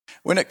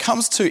When it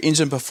comes to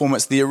engine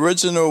performance, the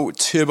original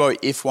turbo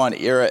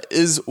F1 era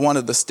is one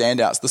of the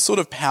standouts, the sort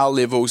of power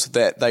levels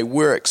that they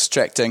were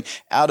extracting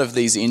out of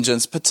these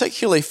engines,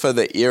 particularly for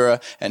the era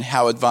and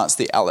how advanced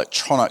the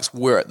electronics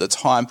were at the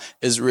time,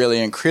 is really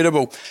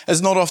incredible.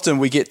 It's not often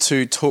we get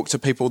to talk to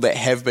people that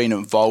have been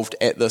involved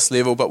at this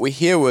level, but we're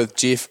here with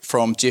Jeff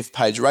from Jeff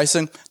Page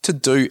Racing to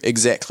do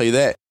exactly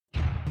that.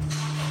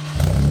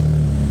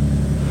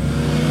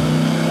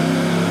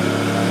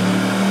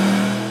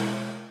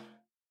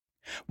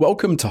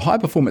 Welcome to High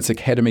Performance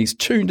Academy's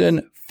Tuned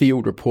In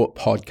Field Report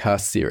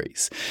podcast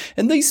series.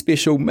 In these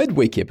special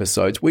midweek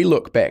episodes, we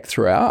look back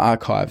through our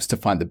archives to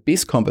find the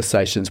best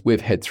conversations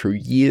we've had through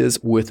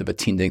years worth of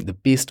attending the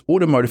best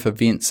automotive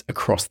events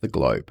across the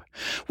globe.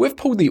 We've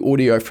pulled the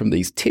audio from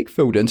these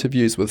tech-filled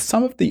interviews with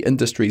some of the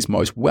industry's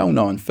most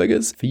well-known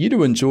figures for you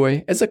to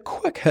enjoy as a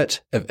quick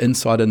hit of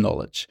insider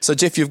knowledge. So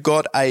Jeff, you've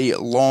got a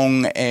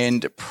long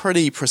and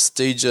pretty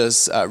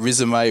prestigious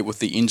resume with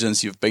the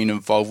engines you've been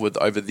involved with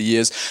over the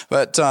years,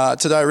 but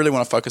today I really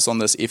want to focus on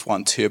this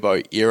F1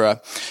 turbo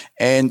era,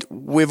 and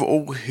we've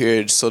all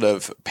heard sort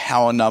of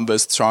power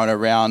numbers thrown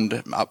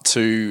around up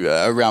to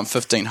around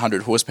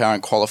 1500 horsepower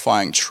in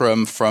qualifying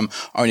trim from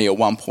only a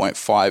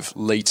 1.5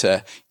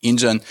 litre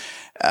engine.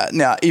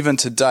 Now, even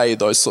today,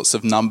 those sorts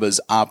of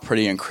numbers are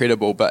pretty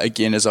incredible. But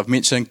again, as I've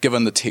mentioned,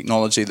 given the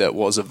technology that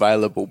was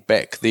available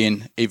back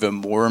then, even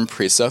more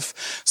impressive.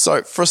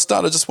 So for a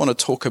start, I just want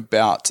to talk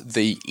about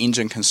the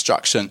engine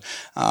construction.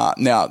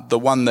 Now, the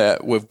one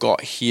that we've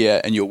got here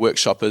in your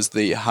workshop is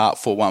the Hart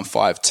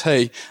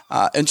 415T.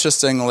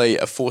 Interestingly,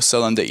 a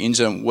four-cylinder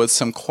engine with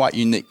some quite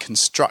unique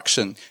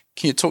construction.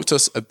 Can you talk to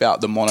us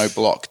about the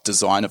monoblock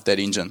design of that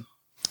engine?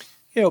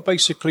 Yeah, well,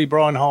 basically,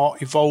 Brian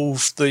Hart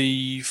evolved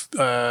the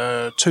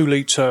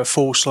 2-litre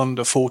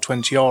four-cylinder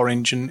 420R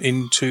engine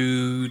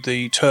into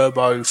the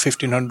turbo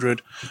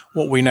 1500,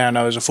 what we now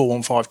know as a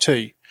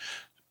 415T.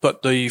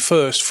 But the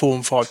first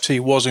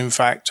 415T was, in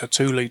fact, a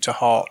 2-litre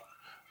Hart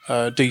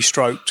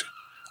de-stroked,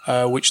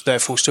 which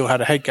therefore still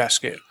had a head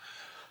gasket.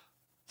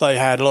 They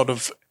had a lot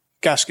of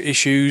gasket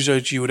issues,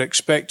 as you would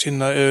expect in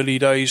the early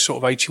days,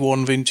 sort of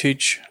 81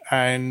 vintage,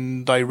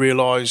 and they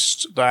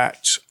realised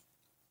that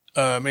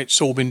it's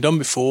all been done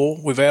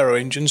before with aero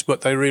engines,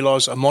 but they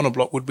realised a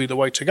monoblock would be the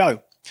way to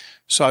go.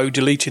 So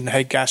deleting the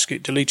head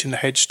gasket, deleting the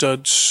head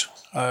studs,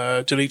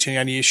 deleting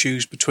any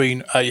issues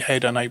between a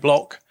head and a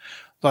block,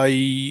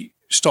 they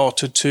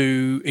started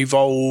to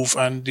evolve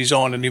and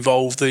design and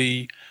evolve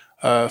the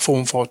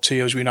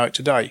 415T as we know it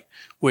today,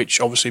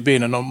 which obviously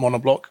being a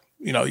monoblock,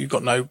 you know, you've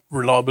got no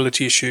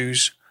reliability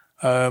issues.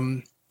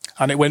 And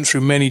it went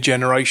through many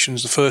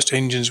generations. The first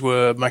engines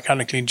were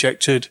mechanically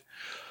injected,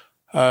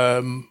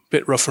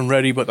 bit rough and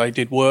ready, but they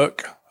did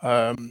work.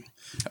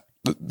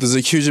 There's a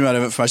huge amount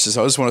of information,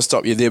 so I just want to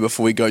stop you there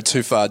before we go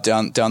too far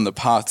down the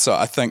path. So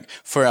I think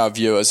for our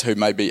viewers who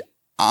maybe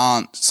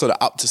aren't sort of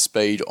up to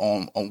speed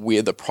on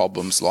where the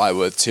problems lie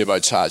with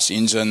turbocharged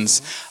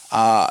engines,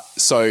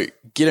 so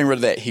getting rid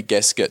of that head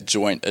gasket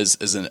joint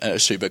is an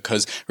issue,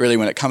 because really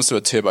when it comes to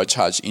a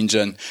turbocharged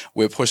engine,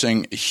 we're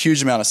pushing a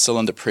huge amount of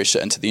cylinder pressure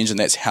into the engine.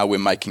 That's how we're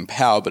making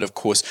power, but of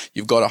course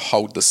you've got to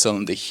hold the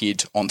cylinder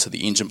head onto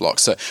the engine block.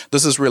 So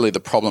this is really the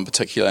problem,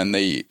 particularly in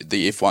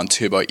the F1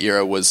 turbo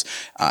era, was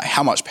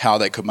how much power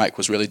they could make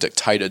was really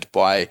dictated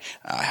by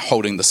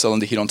holding the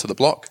cylinder head onto the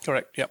block.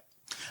 Correct, yep,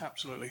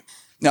 absolutely.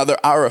 Now,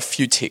 there are a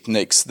few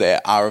techniques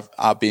that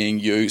are being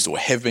used or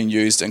have been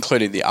used,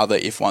 including the other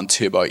F1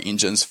 turbo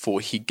engines,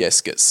 for head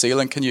gasket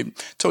sealing. Can you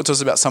talk to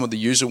us about some of the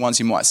usual ones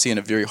you might see in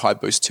a very high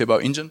boost turbo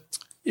engine?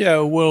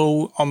 Yeah,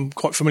 well, I'm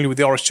quite familiar with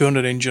the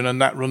RS200 engine,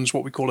 and that runs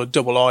what we call a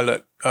double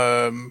eyelet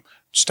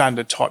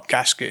standard type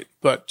gasket.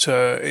 But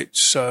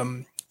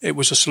it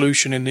was a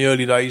solution in the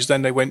early days.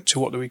 Then they went to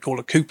what we call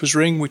a Cooper's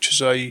ring, which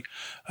is a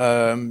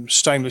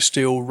stainless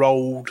steel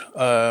rolled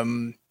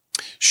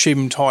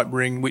shim type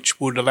ring, which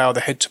would allow the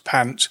head to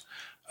pant,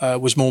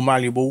 was more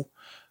malleable.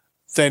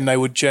 Then they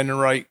would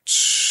generate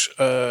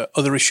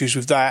other issues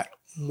with that,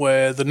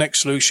 where the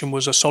next solution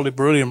was a solid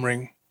beryllium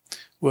ring,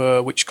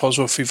 which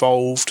Cosworth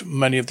evolved,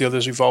 many of the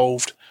others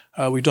evolved.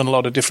 We've done a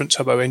lot of different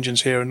turbo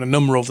engines here, and a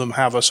number of them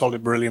have a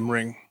solid beryllium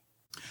ring.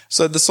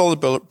 So the solid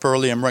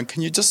beryllium ring,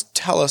 can you just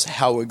tell us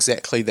how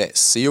exactly that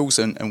seals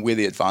and where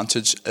the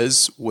advantage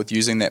is with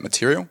using that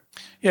material?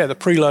 Yeah, the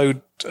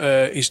preload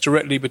is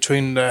directly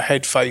between the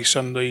head face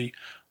and the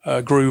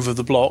groove of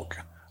the block,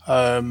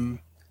 and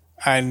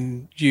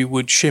you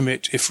would shim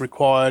it if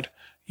required.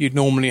 You'd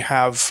normally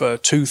have a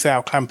 2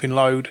 thou clamping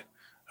load.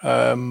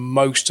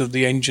 Most of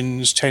the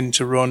engines tend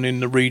to run in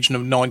the region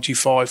of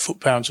 95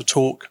 foot-pounds of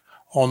torque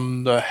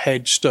on the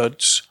head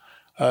studs.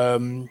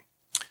 And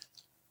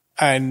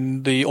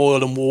the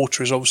oil and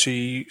water is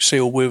obviously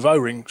sealed with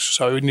O-rings,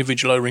 so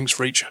individual O-rings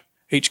for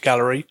each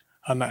gallery,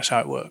 and that's how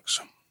it works.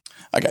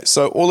 Okay,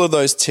 so all of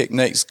those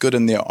techniques, good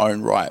in their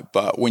own right,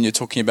 but when you're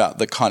talking about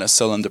the kind of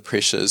cylinder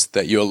pressures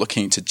that you're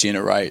looking to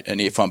generate in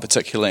F1,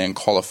 particularly in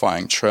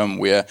qualifying trim,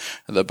 where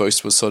the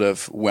boost was sort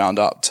of wound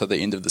up to the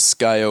end of the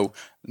scale,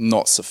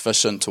 not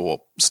sufficient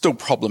or still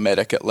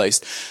problematic at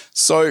least.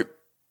 So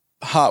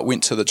Hart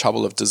went to the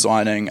trouble of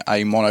designing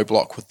a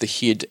monoblock with the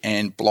head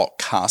and block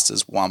cast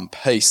as one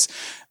piece.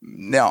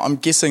 Now, I'm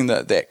guessing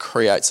that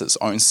creates its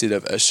own set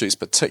of issues,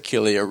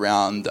 particularly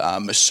around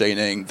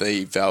machining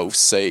the valve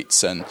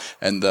seats and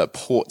the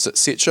ports,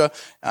 etc.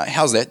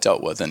 How's that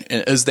dealt with? And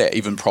is that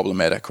even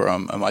problematic, or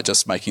am I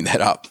just making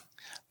that up?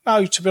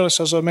 No, to be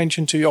honest, as I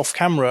mentioned to you off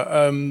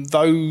camera,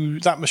 though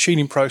that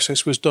machining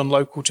process was done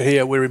local to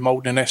here, we're in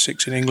Maldon in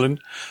Essex in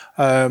England.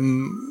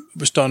 It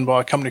was done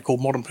by a company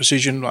called Modern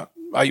Precision, like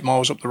 8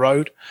 miles up the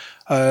road.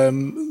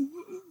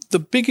 The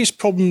biggest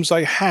problems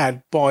they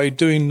had by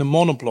doing the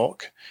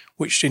monoblock,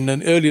 which in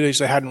the early days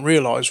they hadn't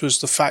realised,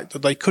 was the fact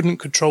that they couldn't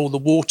control the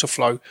water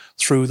flow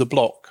through the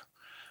block.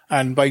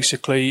 And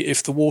basically,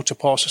 if the water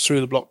passes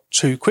through the block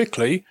too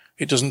quickly,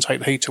 it doesn't take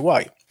the heat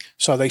away.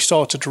 So they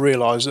started to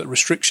realise that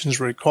restrictions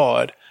were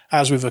required,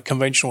 as with a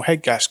conventional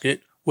head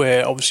gasket,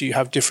 where obviously you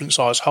have different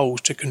size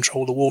holes to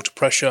control the water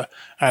pressure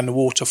and the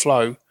water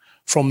flow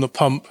from the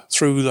pump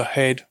through the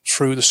head,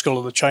 through the skull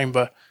of the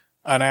chamber,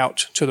 and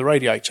out to the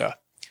radiator.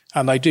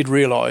 And they did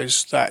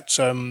realise that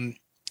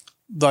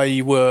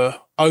they were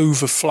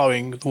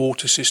overflowing the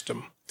water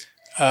system.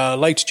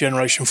 Later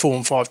generation 4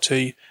 and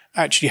 5T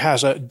actually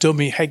has a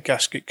dummy head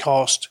gasket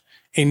cast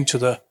into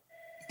the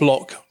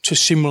block to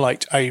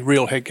simulate a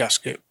real head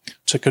gasket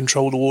to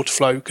control the water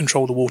flow,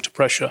 control the water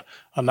pressure,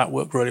 and that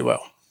worked really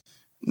well.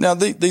 Now,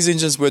 these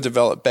engines were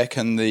developed back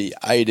in the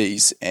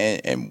 80s,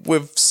 and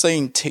we've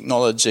seen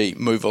technology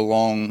move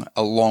along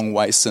a long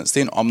way since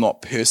then. I'm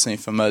not personally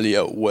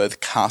familiar with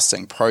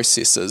casting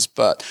processes,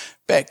 but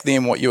back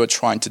then what you were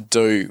trying to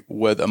do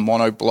with a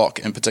monoblock,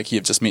 in particular,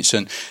 you've just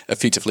mentioned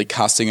effectively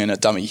casting in a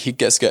dummy head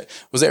gasket,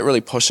 was that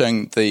really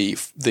pushing the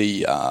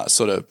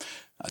sort of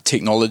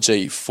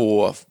technology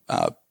for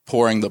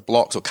pouring the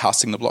blocks, or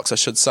casting the blocks, I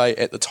should say,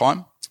 at the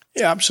time?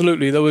 Yeah,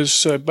 absolutely. There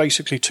was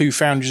basically 2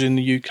 foundries in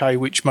the UK,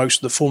 which most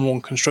of the Formula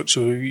 1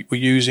 constructors were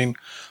using,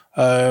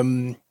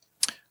 one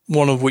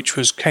of which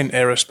was Kent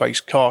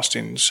Aerospace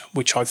Castings,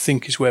 which I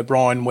think is where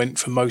Brian went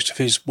for most of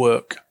his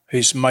work,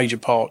 his major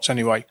parts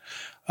anyway.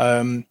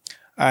 And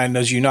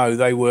as you know,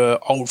 they were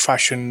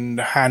old-fashioned,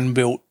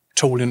 hand-built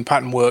tool and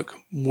pattern work,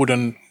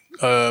 wooden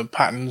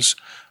patterns.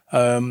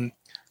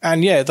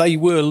 And yeah, they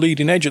were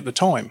leading edge at the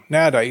time.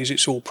 Nowadays,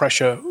 it's all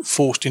pressure,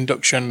 forced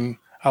induction,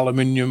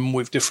 aluminium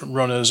with different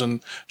runners and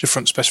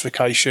different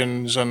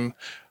specifications, and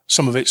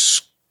some of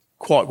it's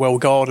quite well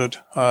guarded.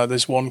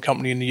 There's one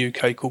company in the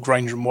UK called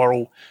Grainger and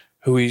Worrell,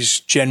 who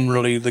is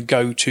generally the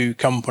go-to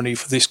company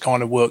for this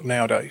kind of work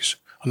nowadays.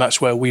 And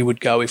that's where we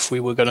would go if we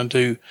were going to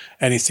do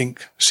anything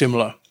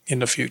similar in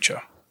the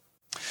future.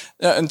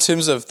 Now, in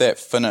terms of that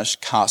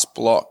finished cast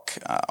block,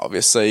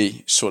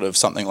 obviously sort of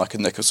something like a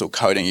Nicosol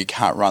coating, you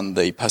can't run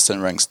the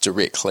piston rings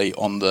directly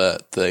on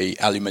the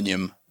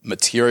aluminium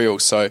material.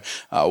 So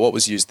what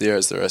was used there?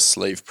 Is there a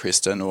sleeve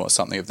pressed in or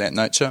something of that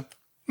nature?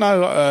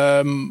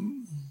 No,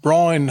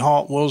 Brian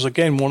Hart was,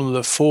 again, one of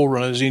the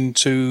forerunners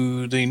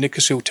into the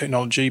Nicosol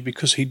technology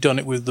because he'd done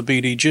it with the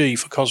BDG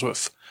for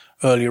Cosworth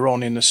earlier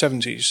on in the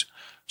 70s.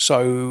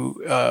 So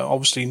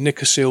obviously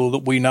Nicosol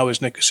that we know as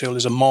Nicosol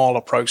is a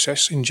Mahler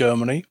process in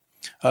Germany.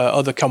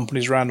 Other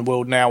companies around the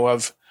world now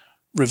have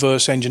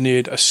reverse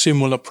engineered a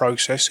similar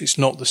process. It's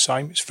not the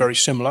same. It's very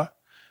similar.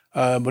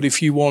 But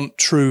if you want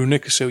true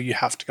Nicosol, you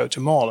have to go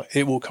to Mahler.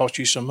 It will cost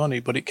you some money,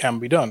 but it can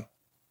be done.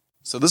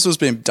 So this was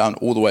being done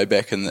all the way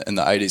back in the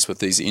 80s with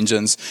these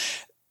engines.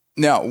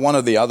 Now, one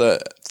of the other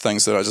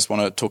things that I just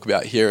want to talk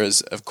about here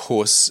is, of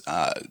course,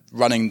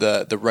 running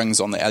the rings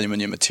on the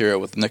aluminium material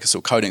with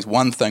Nicosol coatings,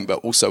 one thing, but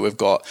also we've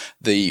got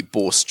the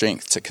bore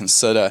strength to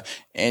consider.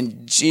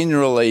 And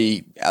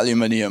generally,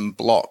 aluminium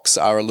blocks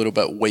are a little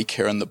bit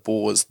weaker in the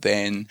bores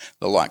than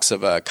the likes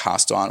of a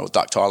cast iron or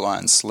ductile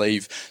iron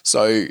sleeve.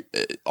 So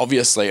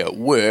obviously it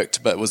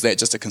worked, but was that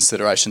just a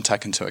consideration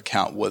taken into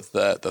account with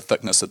the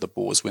thickness of the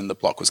bores when the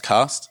block was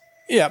cast?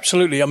 Yeah,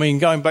 absolutely. I mean,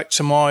 going back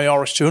to my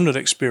RS200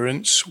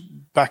 experience,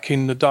 back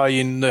in the day,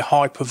 in the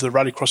hype of the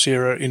rallycross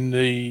era in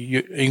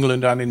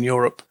England and in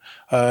Europe,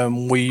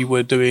 we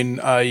were doing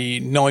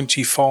a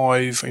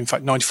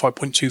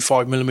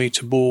 95.25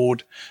 millimeter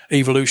bored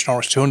Evolution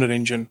RS200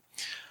 engine.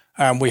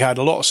 And we had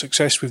a lot of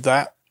success with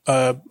that.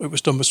 It was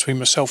done between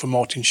myself and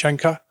Martin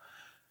Schenker.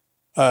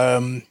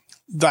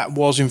 That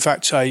was, in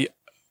fact, a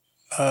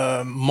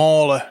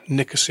Mahler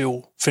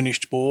Nicosol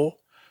finished bore.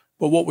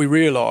 But what we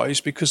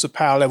realised, because the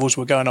power levels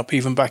were going up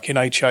even back in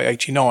 88,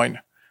 89,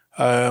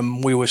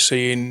 we were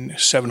seeing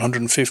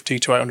 750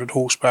 to 800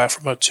 horsepower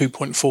from a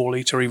 2.4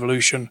 litre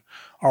Evolution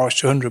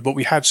RS200, but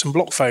we had some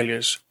block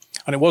failures.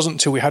 And it wasn't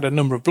until we had a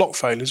number of block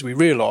failures we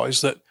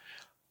realised that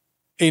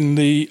in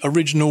the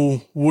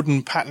original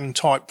wooden pattern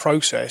type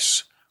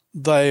process,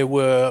 there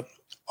were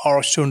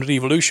RS200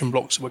 Evolution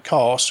blocks that were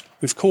cast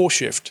with core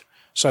shift.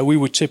 So we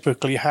would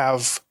typically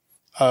have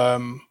a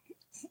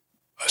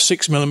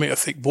 6 millimetre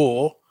thick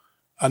bore,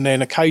 and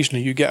then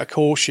occasionally you get a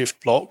core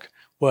shift block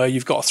where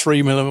you've got a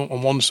 3 mm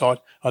on one side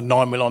and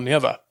 9 mm on the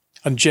other.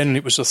 And generally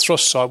it was the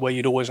thrust side where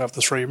you'd always have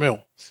the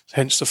 3mm,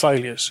 hence the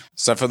failures.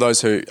 So for those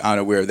who aren't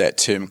aware of that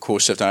term, core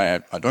shift, I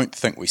don't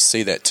think we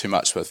see that too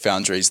much with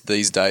foundries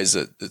these days.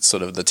 It's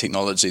sort of the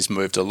technology's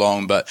moved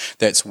along, but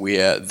that's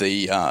where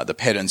the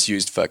patterns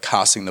used for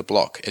casting the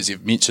block, as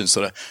you've mentioned,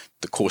 sort of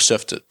the core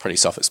shift, it's pretty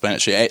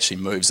self-explanatory, it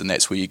actually moves, and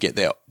that's where you get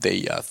the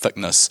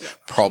thickness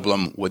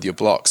problem with your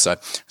blocks. So I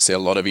see a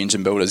lot of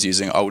engine builders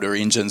using older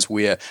engines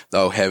where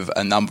they'll have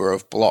a number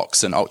of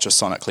blocks and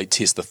ultrasonically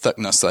test the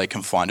thickness so they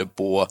can find a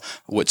bore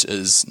which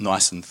is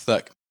nice and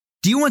thick.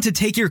 Do you want to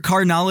take your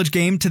car knowledge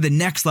game to the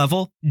next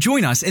level?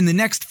 Join us in the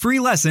next free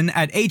lesson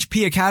at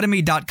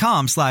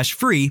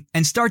hpacademy.com/free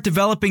and start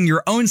developing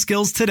your own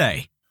skills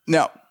today.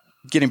 Now,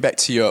 getting back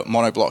to your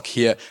monoblock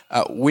here,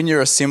 when you're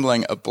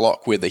assembling a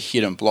block where the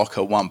head and block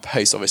are one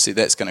piece, obviously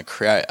that's going to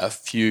create a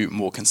few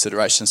more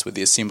considerations with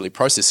the assembly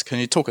process. Can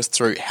you talk us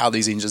through how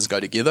these engines go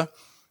together?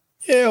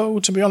 Yeah,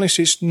 well, to be honest,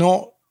 it's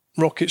not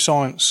rocket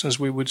science, as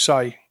we would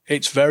say.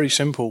 It's very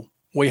simple.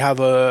 We have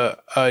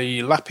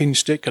a lapping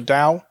stick, a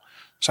dowel,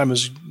 same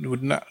as you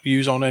would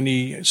use on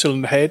any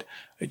cylinder head.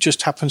 It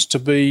just happens to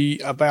be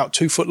about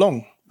 2 foot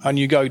long. And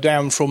you go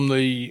down from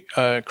the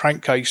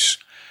crankcase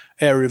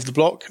area of the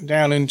block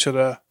down into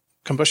the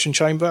combustion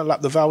chamber,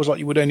 lap the valves like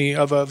you would any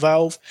other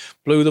valve,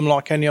 blew them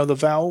like any other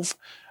valve,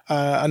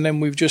 and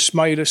then we've just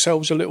made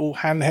ourselves a little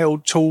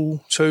handheld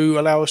tool to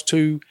allow us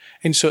to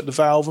insert the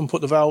valve and put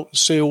the valve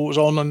seals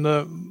on and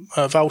the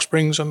valve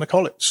springs and the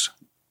collets.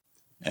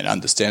 And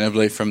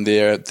understandably from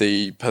there,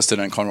 the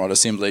piston and conrod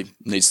assembly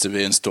needs to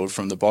be installed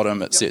from the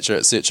bottom, etc.,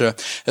 etc.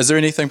 Is there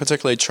anything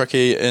particularly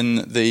tricky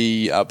in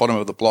the bottom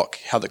of the block,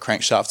 how the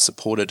crankshaft's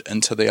supported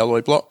into the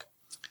alloy block?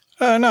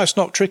 No, it's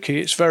not tricky.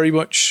 It's very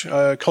much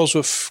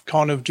Cosworth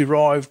kind of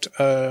derived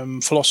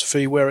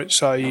philosophy where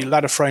it's a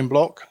ladder frame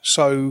block.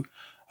 So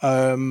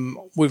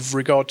with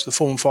regard to the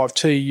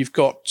 415T, you've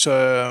got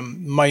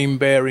main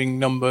bearing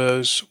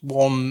numbers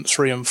 1,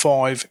 3 and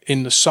 5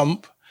 in the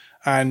sump,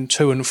 and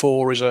 2 and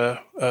 4 is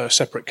a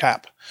separate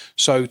cap.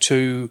 So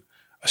to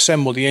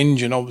assemble the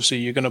engine, obviously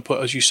you're going to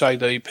put, as you say,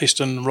 the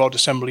piston rod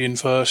assembly in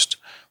first,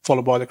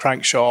 followed by the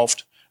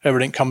crankshaft.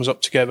 Everything comes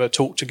up together,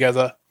 talk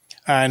together,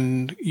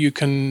 and you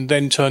can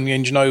then turn the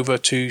engine over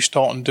to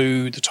start and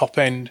do the top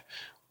end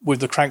with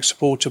the crank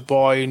supported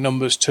by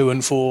numbers 2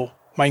 and 4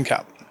 main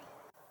cap.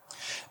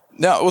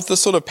 Now, with the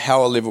sort of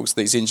power levels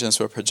these engines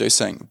were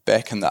producing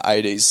back in the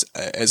 80s,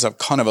 as I've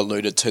kind of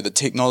alluded to, the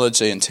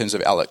technology in terms of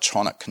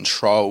electronic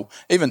control,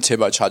 even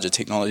turbocharger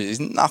technology, is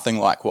nothing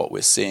like what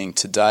we're seeing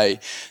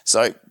today.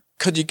 So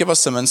could you give us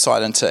some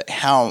insight into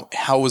how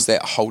was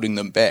that holding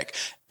them back?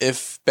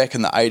 If back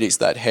in the 80s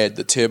they'd had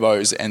the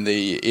turbos and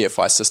the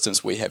EFI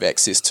systems we have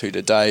access to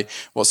today,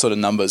 what sort of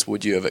numbers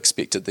would you have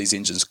expected these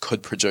engines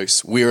could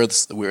produce? Where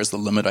is the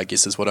limit, I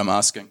guess, is what I'm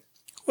asking.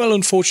 Well,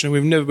 unfortunately,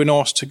 we've never been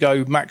asked to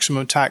go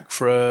maximum attack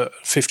for a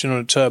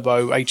 1500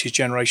 turbo 80s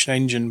generation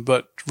engine.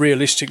 But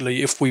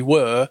realistically, if we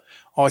were,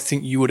 I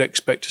think you would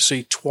expect to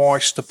see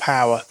twice the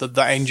power that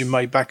engine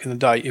made back in the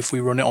day if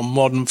we run it on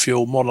modern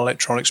fuel, modern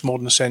electronics,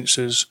 modern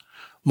sensors,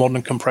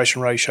 modern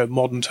compression ratio,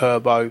 modern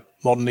turbo,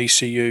 modern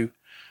ECU.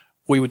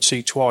 We would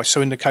see twice.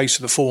 So in the case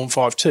of the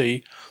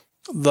 415T,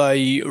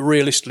 they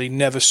realistically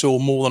never saw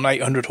more than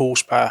 800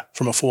 horsepower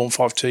from a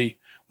 415T.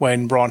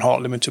 When Brian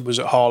Hart Limited was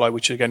at Harlow,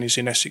 which again is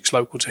in Essex,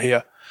 local to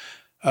here.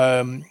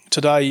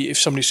 Today, if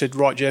somebody said,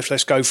 right, Jeff,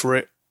 let's go for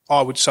it,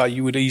 I would say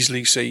you would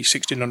easily see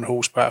 1,600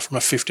 horsepower from a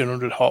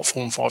 1,500 Hart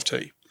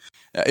 415T.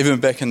 Even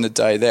back in the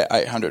day, that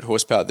 800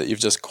 horsepower that you've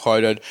just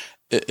quoted,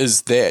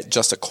 is that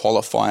just a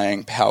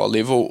qualifying power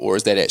level, or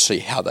is that actually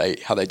how they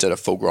did a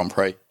full Grand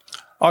Prix?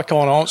 I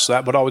can't answer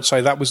that, but I would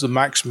say that was the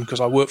maximum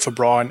because I worked for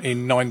Brian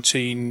in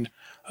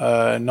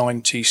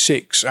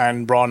 1996,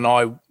 and Brian and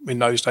I, in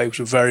those days,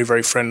 were very,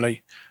 very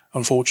friendly.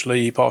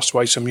 Unfortunately, he passed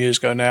away some years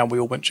ago now. We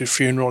all went to his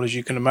funeral, as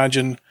you can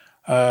imagine.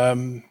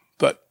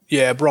 But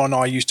yeah, Brian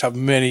and I used to have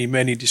many,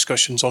 many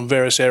discussions on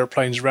various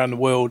aeroplanes around the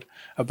world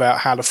about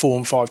how the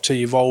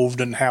 415T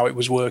evolved and how it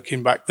was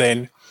working back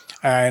then.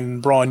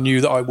 And Brian knew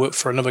that I worked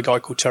for another guy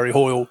called Terry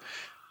Hoyle.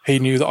 He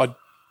knew that I'd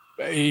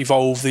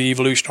evolved the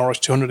Evolution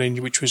RS200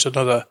 engine, which was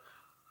another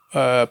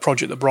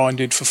project that Brian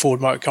did for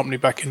Ford Motor Company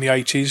back in the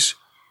 80s.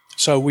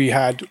 So we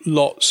had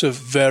lots of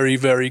very,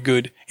 very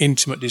good,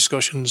 intimate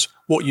discussions,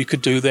 what you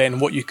could do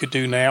then, what you could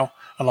do now.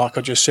 And like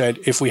I just said,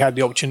 if we had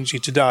the opportunity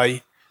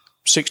today,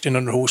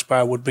 1,600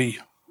 horsepower would be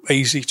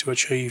easy to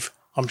achieve,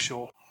 I'm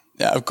sure.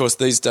 Now, of course,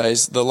 these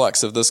days, the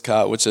likes of this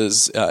car, which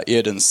is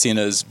Ayrton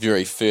Senna's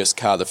very first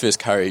car, the first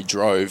car he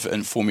drove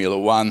in Formula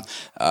One,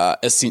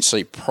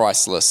 essentially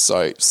priceless.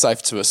 So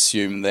safe to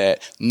assume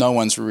that no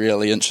one's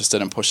really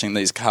interested in pushing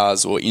these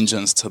cars or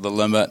engines to the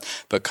limit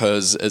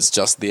because it's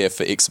just there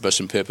for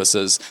exhibition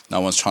purposes.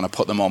 No one's trying to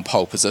put them on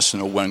pole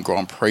position or win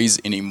Grand Prix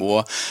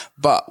anymore.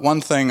 But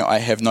one thing I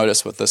have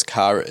noticed with this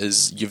car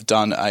is you've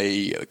done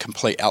a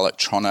complete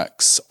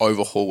electronics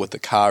overhaul with the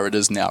car. It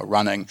is now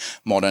running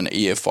modern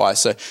EFI.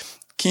 So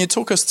can you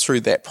talk us through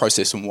that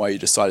process and why you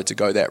decided to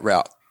go that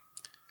route?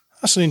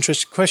 That's an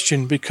interesting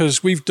question,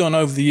 because we've done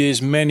over the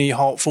years many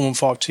Hart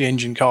 415T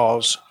engine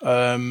cars,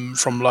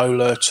 from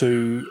Lola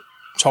to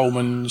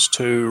Tolman's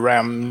to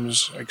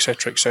Rams,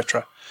 etc.,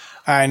 etc.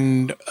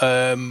 And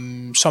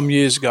some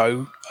years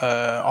ago,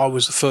 I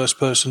was the first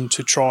person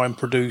to try and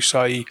produce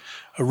a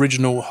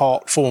original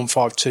Hart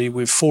 415T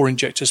with 4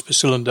 injectors per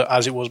cylinder,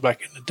 as it was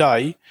back in the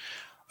day,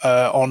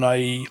 on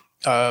a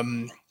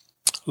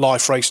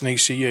Life Racing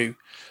ECU.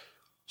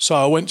 So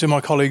I went to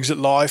my colleagues at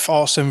Life,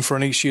 asked them for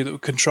an ECU that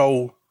would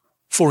control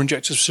 4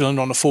 injectors per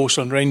cylinder on a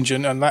 4-cylinder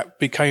engine, and that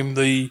became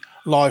the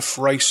Life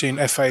Racing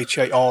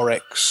FHA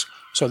RX.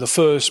 So the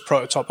first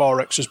prototype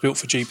RX was built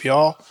for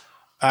GPR,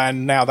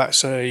 and now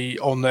that's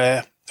on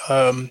their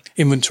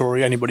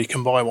inventory. Anybody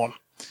can buy one.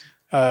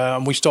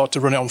 And we started to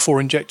run it on 4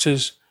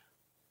 injectors.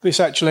 This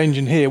actual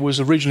engine here was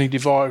originally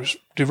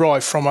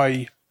derived from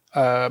a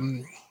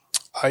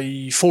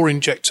 4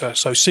 injector,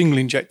 so single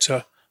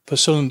injector per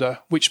cylinder,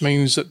 which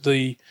means that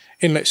the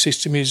inlet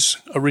system is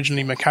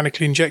originally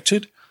mechanically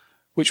injected,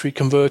 which we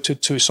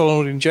converted to a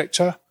solenoid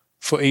injector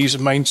for ease of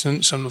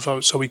maintenance and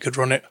so we could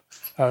run it.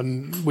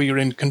 And we are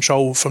in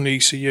control from the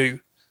ECU.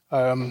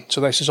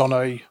 So this is on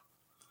a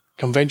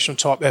conventional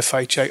type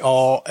FHA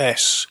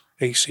RS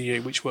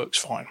ECU, which works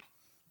fine.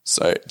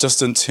 So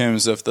just in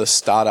terms of the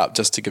startup,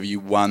 just to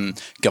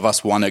give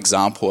us one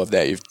example of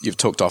that, you've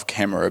talked off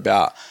camera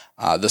about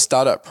the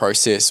startup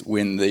process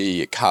when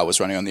the car was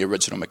running on the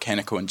original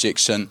mechanical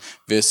injection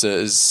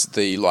versus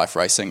the Life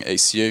Racing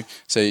ECU.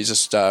 So you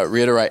just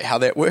reiterate how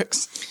that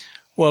works?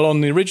 Well,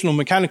 on the original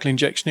mechanical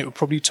injection, it would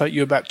probably take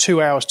you about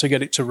 2 hours to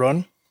get it to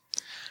run.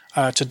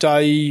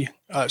 Today,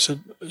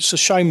 it's a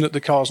shame that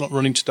the car's not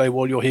running today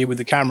while you're here with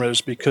the cameras,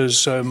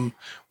 because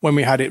when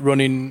we had it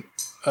running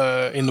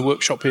in the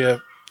workshop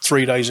here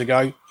 3 days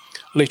ago,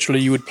 literally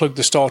you would plug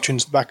the starter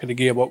into the back of the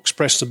gearbox,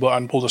 press the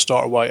button, pull the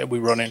starter away, and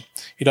we're running.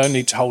 You don't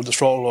need to hold the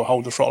throttle or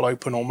hold the throttle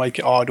open or make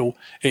it idle.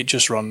 It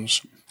just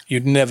runs.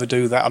 You'd never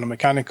do that on a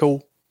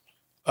mechanical,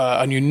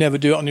 and you never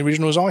do it on the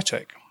original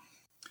Zytek.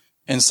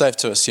 And safe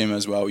to assume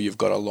as well, you've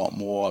got a lot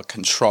more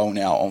control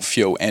now on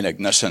fuel and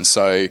ignition.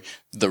 So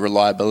the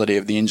reliability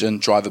of the engine,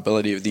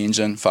 drivability of the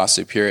engine, far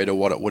superior to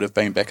what it would have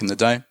been back in the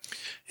day.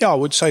 Yeah, I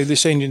would say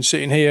this engine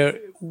sitting here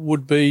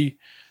would be,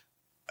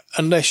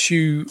 unless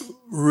you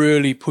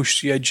really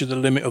push the edge of the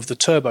limit of the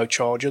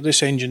turbocharger,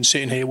 this engine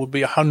sitting here would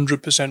be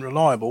 100%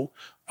 reliable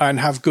and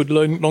have good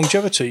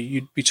longevity.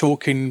 You'd be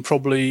talking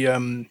probably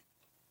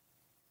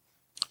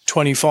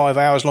 25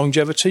 hours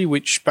longevity,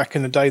 which back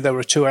in the day they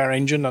were a 2-hour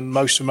engine and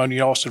most of them only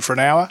lasted for an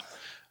hour.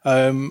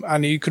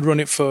 And you could run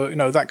it for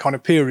that kind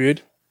of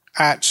period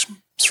at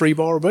 3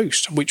 bar of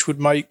boost, which would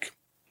make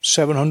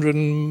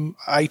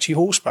 780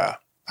 horsepower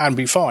and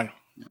be fine.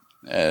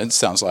 It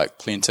sounds like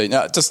plenty.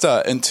 Now, just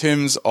in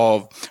terms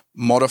of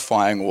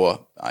modifying, or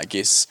I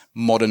guess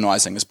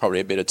modernizing is probably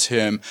a better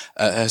term,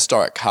 a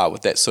historic car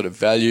with that sort of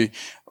value,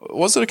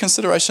 what sort of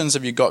considerations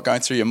have you got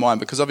going through your mind?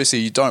 Because obviously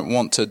you don't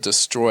want to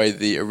destroy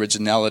the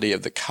originality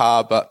of the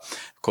car, but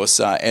of course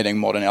adding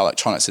modern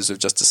electronics, as we've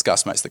just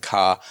discussed, makes the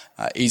car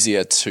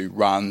easier to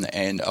run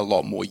and a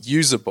lot more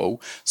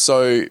usable.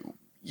 So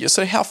where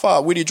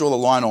do you draw the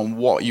line on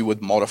what you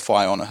would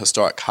modify on a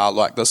historic car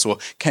like this, or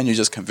can you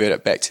just convert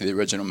it back to the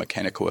original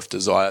mechanical if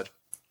desired?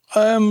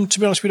 To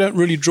be honest, we don't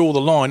really draw the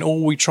line.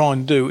 All we try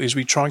and do is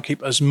we try and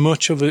keep as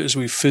much of it as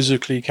we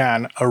physically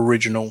can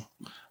original.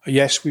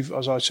 Yes,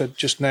 as I said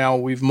just now,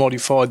 we've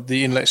modified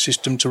the inlet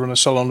system to run a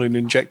solenoid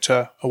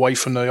injector away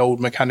from the old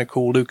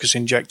mechanical Lucas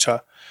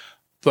injector,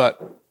 but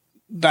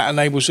that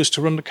enables us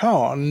to run the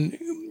car. And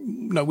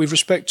with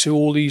respect to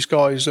all these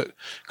guys that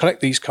collect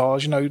these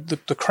cars,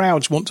 the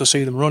crowds want to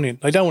see them running.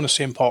 They don't want to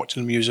see them parked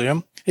in the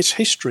museum. It's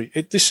history.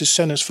 This is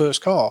Senna's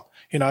first car.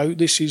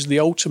 This is the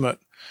ultimate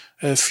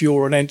if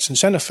you're an Ensign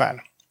Senna fan.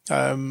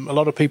 A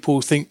lot of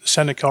people think the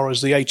Senna car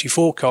is the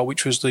 84 car,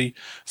 which was the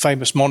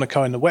famous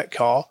Monaco in the wet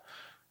car.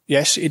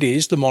 Yes, it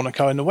is the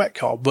Monaco in the wet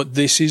car, but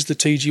this is the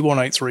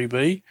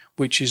TG183B,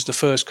 which is the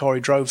first car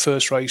he drove,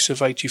 first race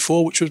of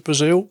 84, which was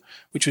Brazil,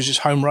 which was his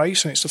home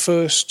race, and it's the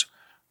first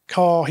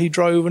car he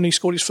drove and he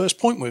scored his first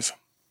point with.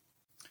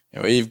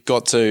 You've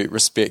got to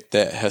respect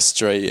that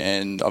history,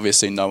 and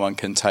obviously no one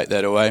can take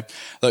that away.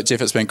 Look,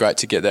 Jeff, it's been great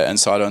to get that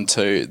insight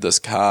onto this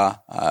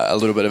car, a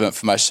little bit of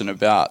information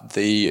about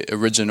the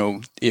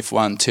original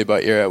F1 turbo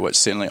era, which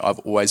certainly I've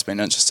always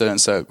been interested in,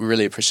 so we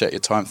really appreciate your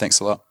time.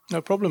 Thanks a lot.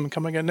 No problem, and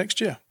come again next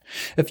year.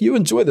 If you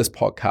enjoy this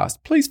podcast,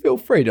 please feel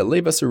free to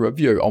leave us a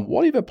review on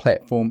whatever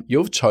platform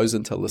you've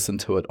chosen to listen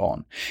to it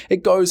on.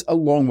 It goes a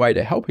long way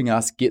to helping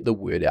us get the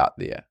word out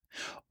there.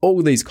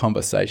 All these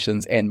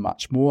conversations and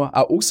much more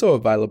are also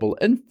available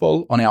in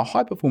full on our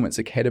High Performance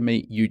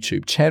Academy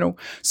YouTube channel,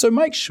 so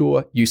make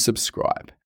sure you subscribe.